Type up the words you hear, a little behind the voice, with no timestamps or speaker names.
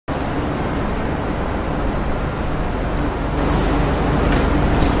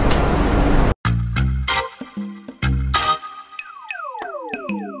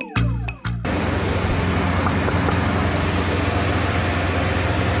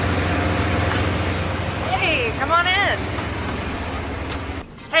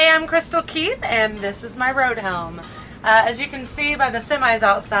I'm Krystal Keith, and this is my road home. As you can see by the semis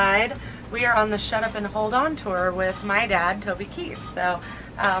outside, we are on the Shut Up and Hold On tour with my dad, Toby Keith. So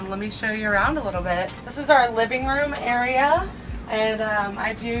let me show you around a little bit. This is our living room area, and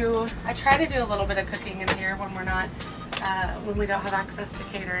I try to do a little bit of cooking in here when we're not, when we don't have access to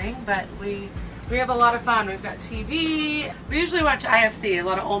catering, but we have a lot of fun. We've got TV. We usually watch IFC, a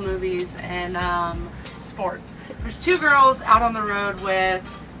lot of old movies, and sports. There's 2 girls out on the road with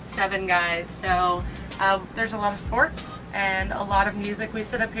 7 guys, so there's a lot of sports and a lot of music. We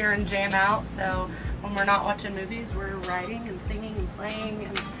sit up here and jam out, so when we're not watching movies, we're writing and singing and playing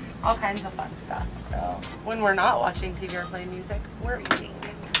and all kinds of fun stuff. So when we're not watching TV or playing music, we're eating.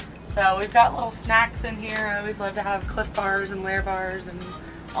 So we've got little snacks in here. I always love to have Cliff Bars and Lair Bars and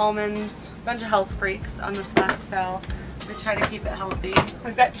almonds. A bunch of health freaks on this bus, so we try to keep it healthy.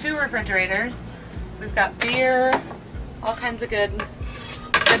 We've got 2 refrigerators. We've got beer, all kinds of good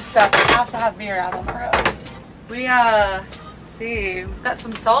stuff. We have to have beer out on the road. Let's see, we've got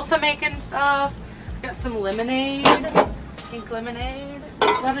some salsa making stuff. We've got some lemonade, pink lemonade. A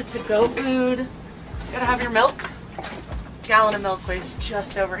lot of to-go food. You gotta have your milk. A gallon of milk weighs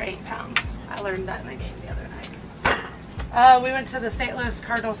just over 8 pounds. I learned that in the game the other night. We went to the St. Louis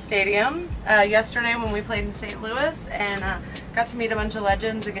Cardinals Stadium yesterday when we played in St. Louis, and got to meet a bunch of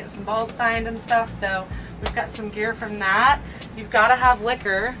legends and get some balls signed and stuff, so we've got some gear from that. You've got to have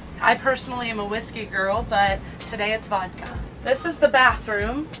liquor. I personally am a whiskey girl, but today it's vodka. This is the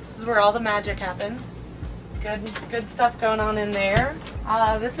bathroom. This is where all the magic happens. Good stuff going on in there.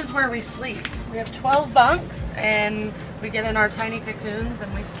 This is where we sleep. We have 12 bunks, and we get in our tiny cocoons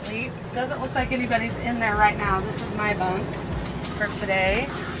and we sleep. Doesn't look like anybody's in there right now. This is my bunk for today.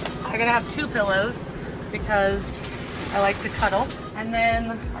 I'm gonna have 2 pillows because I like to cuddle. And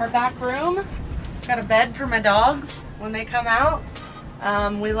then our back room, got a bed for my dogs when they come out.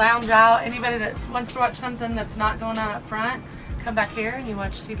 We lounge out. Anybody that wants to watch something that's not going on up front, come back here and you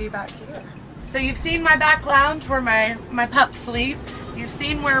watch TV back here. So you've seen my back lounge where my pups sleep. You've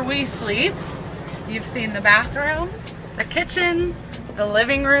seen where we sleep. You've seen the bathroom, the kitchen, the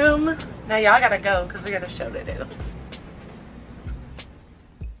living room. Now y'all gotta go because we got a show to do.